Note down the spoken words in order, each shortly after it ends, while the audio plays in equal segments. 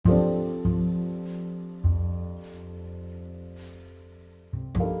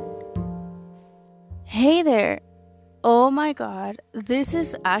Hey there. Oh my god, this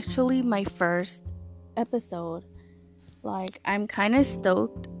is actually my first episode. I'm kind of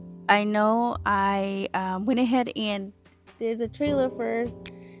stoked. I know I went ahead and did the trailer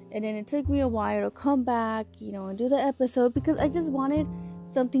first, and then it took me a while to come back, and do the episode because I just wanted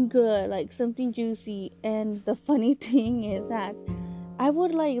something good, like something juicy. And the funny thing is that I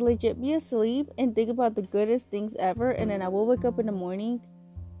would legit be asleep and think about the goodest things ever, and then I will wake up in the morning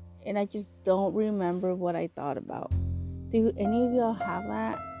and I just don't remember what I thought about. Do any of y'all have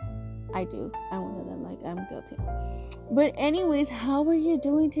that? I do. I'm one of them. I'm guilty. But anyways, how are you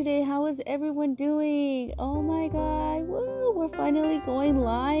doing today? How is everyone doing? Oh my god. Woo! We're finally going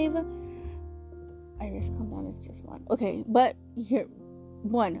live. Iris, calm down. It's just one. Okay, but here,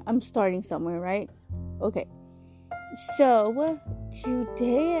 one. I'm starting somewhere, right? Okay. So,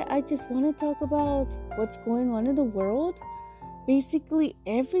 today I just want to talk about what's going on in the world. Basically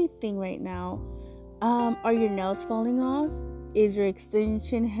everything right now. Are your nails falling off? Is your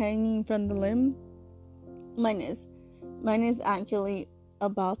extension hanging from the limb? Mine is actually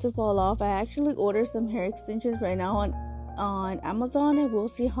about to fall off. I actually ordered some hair extensions right now on Amazon, and we'll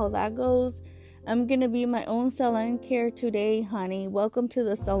see how that goes. I'm gonna be my own salon care today, honey. Welcome to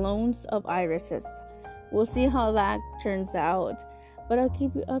the salons of Irises. We'll see how that turns out. But I'll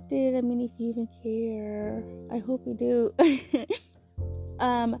keep you updated. I mean, if you even care. I hope you do.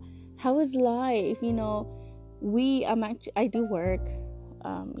 How is life? I do work.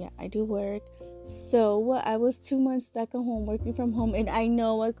 I do work. So I was 2 months stuck at home working from home, and I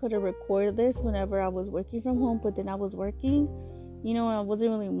know I could have recorded this whenever I was working from home, but then I was working. I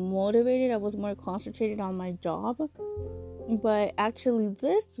wasn't really motivated. I was more concentrated on my job. But actually,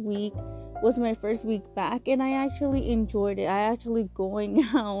 this week was my first week back, and I actually enjoyed it. I actually going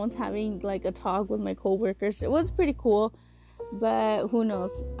out, having a talk with my coworkers. It was pretty cool, but who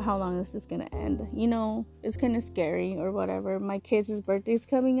knows how long this is gonna end. It's kind of scary or whatever. My kids' birthday's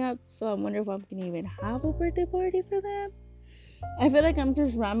coming up, so I wonder if I'm gonna even have a birthday party for them. I feel like I'm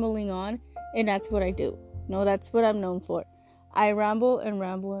just rambling on, and that's what I do. No, that's what I'm known for. I ramble and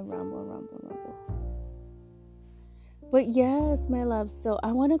ramble and ramble and ramble and ramble. But yes, my love, so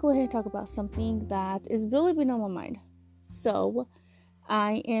I want to go ahead and talk about something that is really been on my mind. So,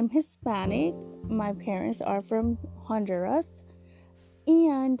 I am Hispanic. My parents are from Honduras.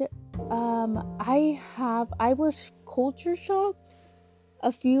 And I was culture shocked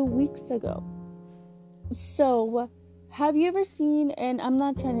a few weeks ago. So, have you ever seen, and I'm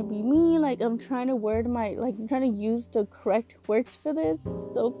not trying to be mean, I'm trying to I'm trying to use the correct words for this,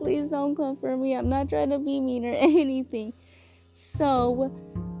 so please don't come for me. I'm not trying to be mean or anything. So,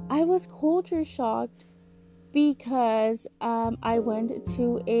 I was culture shocked because I went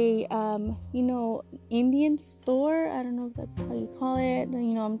to a Indian store. I don't know if that's how you call it.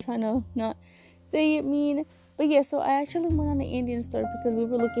 I'm trying to not say it mean, but yeah. So I actually went on an Indian store because we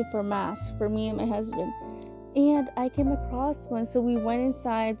were looking for masks for me and my husband, and I came across one. So we went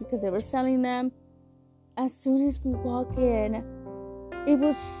inside because they were selling them. As soon as we walk in, it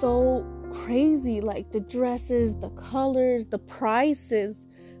was so crazy. The dresses, the colors, the prices.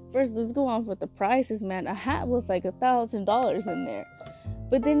 First, let's go on with the prices, man. A hat was $1,000 in there.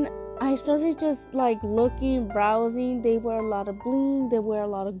 But then I started just looking, browsing. They wear a lot of bling. They wear a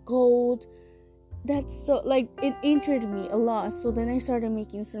lot of gold. That's so it intrigued me a lot. So then I started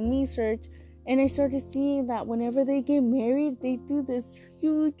making some research, and I started seeing that whenever they get married, they do this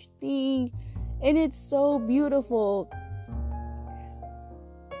huge thing, and it's so beautiful.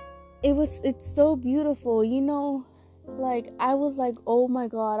 It's so beautiful, I was oh my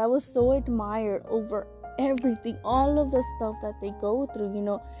god, I was so admired over everything, all of the stuff that they go through.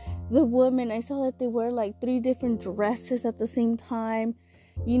 The women, I saw that they wear 3 different dresses at the same time.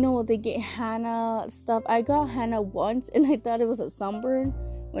 They get henna stuff. I got henna once, and I thought it was a sunburn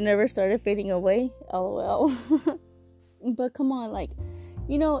whenever it started fading away. LOL. But come on,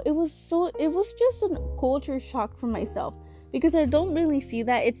 it was just a culture shock for myself. Because I don't really see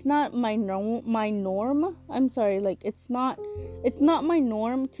that. It's not my norm. I'm sorry, it's not my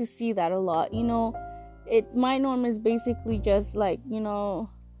norm to see that a lot. My norm is basically just red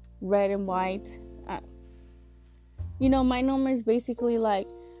and white. My norm is basically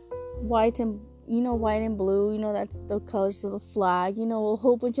white and blue. That's the colors of the flag. A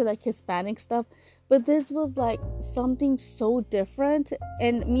whole bunch of Hispanic stuff. But this was something so different,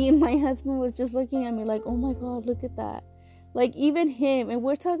 and me and my husband was just looking at me oh my god, look at that. Even him, and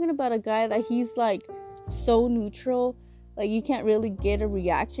we're talking about a guy that he's so neutral, you can't really get a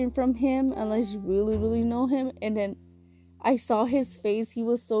reaction from him unless you really, really know him. And then I saw his face. He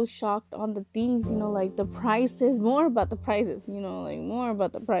was so shocked on the things, the prices, more about the prices, more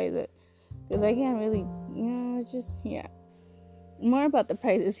about the prices. because I can't really, it's just, yeah. More about the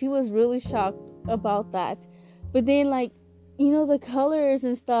prices. He was really shocked about that. But then, like, the colors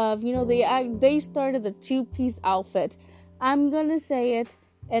and stuff, they started the two-piece outfit. I'm gonna say it,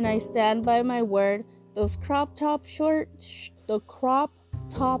 and I stand by my word. Those crop top shorts,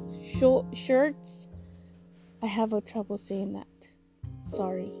 I have a trouble saying that.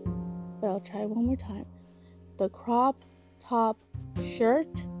 Sorry, but I'll try one more time. The crop top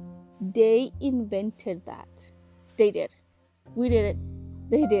shirt, they invented that. They did. We did it.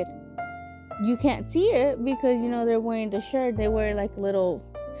 They did. You can't see it because, they're wearing the shirt. They wear like a little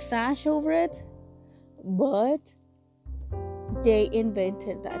sash over it. But they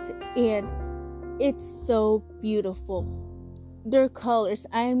invented that. And it's so beautiful. Their colors.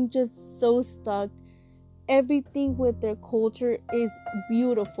 I'm just so stuck. Everything with their culture is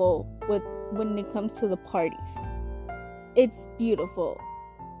beautiful when it comes to the parties. It's beautiful.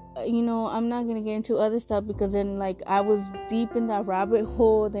 I'm not gonna get into other stuff because then, like, I was deep in that rabbit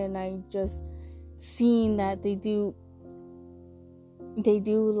hole. Then I just seen that they do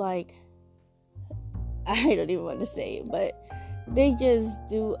like, I don't even want to say it, but they just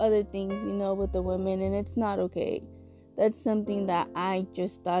do other things, with the women, and it's not okay. That's something that I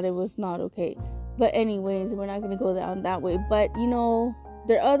just thought it was not okay. But anyways, we're not gonna go down that way. But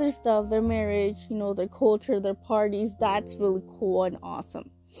their other stuff, their marriage, their culture, their parties, that's really cool and awesome.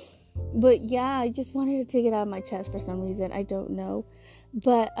 But yeah, I just wanted to take it out of my chest for some reason. I don't know.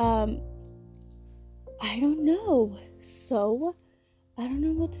 But I don't know. So I don't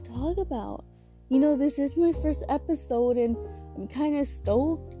know what to talk about. This is my first episode and I'm kind of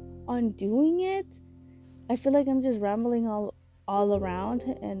stoked on doing it. I feel like I'm just rambling all around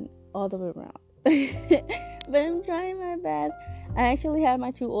and all the way around. But I'm trying my best. I actually had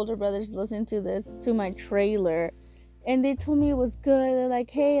my two older brothers listen to my trailer, and they told me it was good. They're like,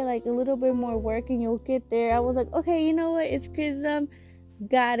 hey, like a little bit more work and you'll get there. I was like, okay, you know what, it's criticism,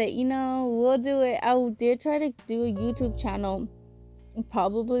 got it, we'll do it. I did try to do a YouTube channel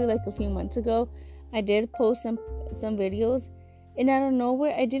probably like a few months ago. I did post some videos, and out of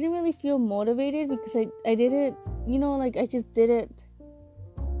nowhere I didn't really feel motivated because I didn't, I just didn't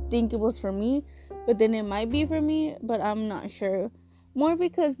think it was for me. But then it might be for me, but I'm not sure. More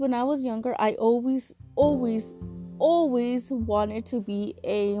because when I was younger, I always wanted to be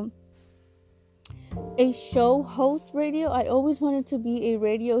a show host radio. I always wanted to be a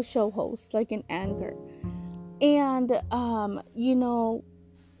radio show host, like an anchor. And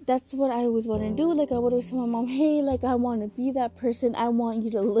that's what I always wanted to do. Like, I would always tell my mom, hey, like, I want to be that person. I want you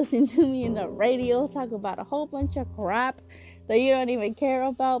to listen to me in the radio, talk about a whole bunch of crap that you don't even care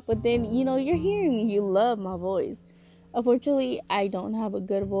about. But then, you're hearing me. You love my voice. Unfortunately, I don't have a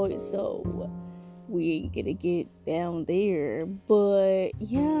good voice, so we ain't gonna get down there. But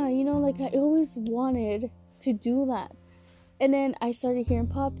yeah, like, I always wanted to do that. And then I started hearing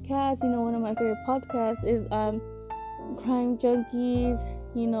podcasts. One of my favorite podcasts is Crime Junkies,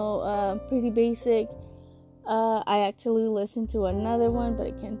 Pretty Basic. I actually listened to another one, but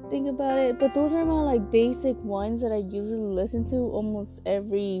I can't think about it. But those are my, like, basic ones that I usually listen to almost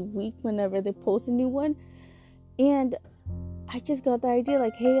every week whenever they post a new one. And I just got the idea,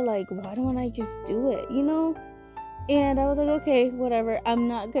 like, hey, like, why don't I just do it, And I was like, okay, whatever. I'm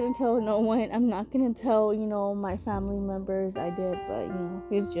not gonna tell no one. I'm not gonna tell, my family members I did. But,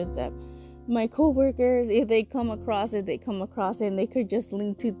 it's just that my co-workers, if they come across it, and they could just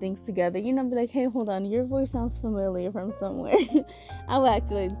link two things together, be like, hey, hold on, your voice sounds familiar from somewhere. I would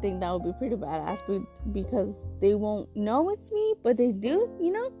actually think that would be pretty badass, because they won't know it's me, but they do,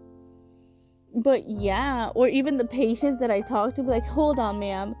 But yeah, or even the patients that I talk to, be like, hold on,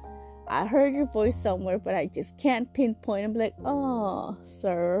 ma'am, I heard your voice somewhere, but I just can't pinpoint. And be like, oh,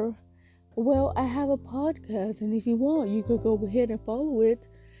 sir, well, I have a podcast, and if you want, you could go ahead and follow it.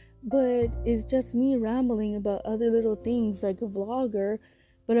 But it's just me rambling about other little things, like a vlogger.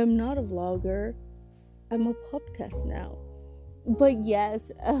 But I'm not a vlogger. I'm a podcast now. But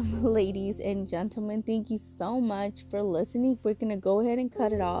yes, ladies and gentlemen, thank you so much for listening. We're going to go ahead and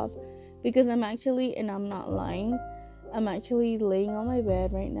cut it off. Because I'm actually, and I'm not lying, I'm actually laying on my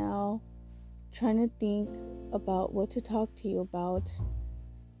bed right now, trying to think about what to talk to you about.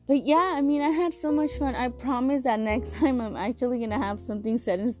 But yeah, I mean, I had so much fun. I promise that next time I'm actually going to have something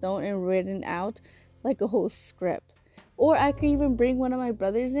set in stone and written out, like a whole script. Or I could even bring one of my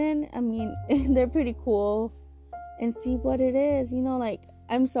brothers in. I mean, they're pretty cool. And see what it is. Like,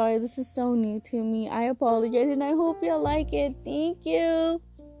 I'm sorry, this is so new to me. I apologize, and I hope you'll like it. Thank you.